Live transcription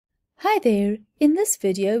Hi there! In this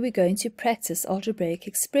video we're going to practice algebraic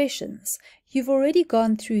expressions. You've already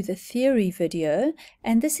gone through the theory video,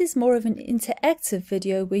 and this is more of an interactive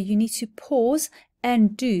video where you need to pause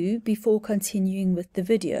and do before continuing with the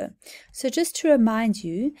video. So just to remind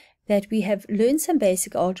you that we have learned some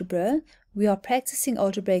basic algebra, we are practicing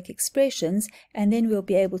algebraic expressions, and then we'll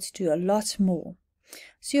be able to do a lot more.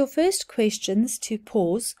 So your first questions to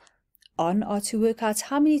pause on are to work out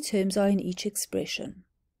how many terms are in each expression.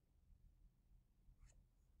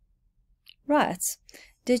 Right,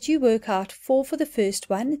 did you work out 4 for the first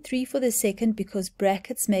one, 3 for the second because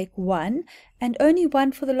brackets make 1, and only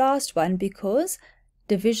 1 for the last one because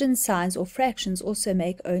division signs or fractions also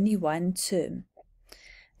make only one term?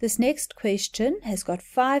 This next question has got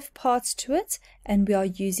 5 parts to it, and we are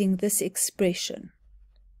using this expression.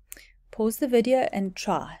 Pause the video and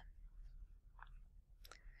try.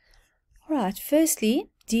 Alright, firstly,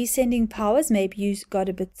 descending powers, maybe you got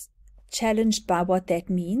a bit challenged by what that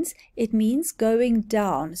means. It means going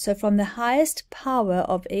down, so from the highest power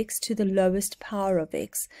of x to the lowest power of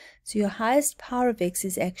x. So your highest power of x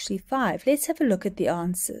is actually 5. Let's have a look at the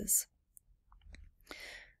answers.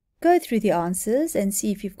 Go through the answers and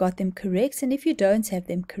see if you've got them correct, and if you don't have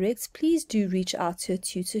them correct, please do reach out to a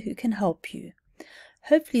tutor who can help you.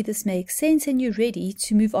 Hopefully this makes sense and you're ready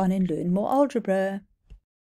to move on and learn more algebra.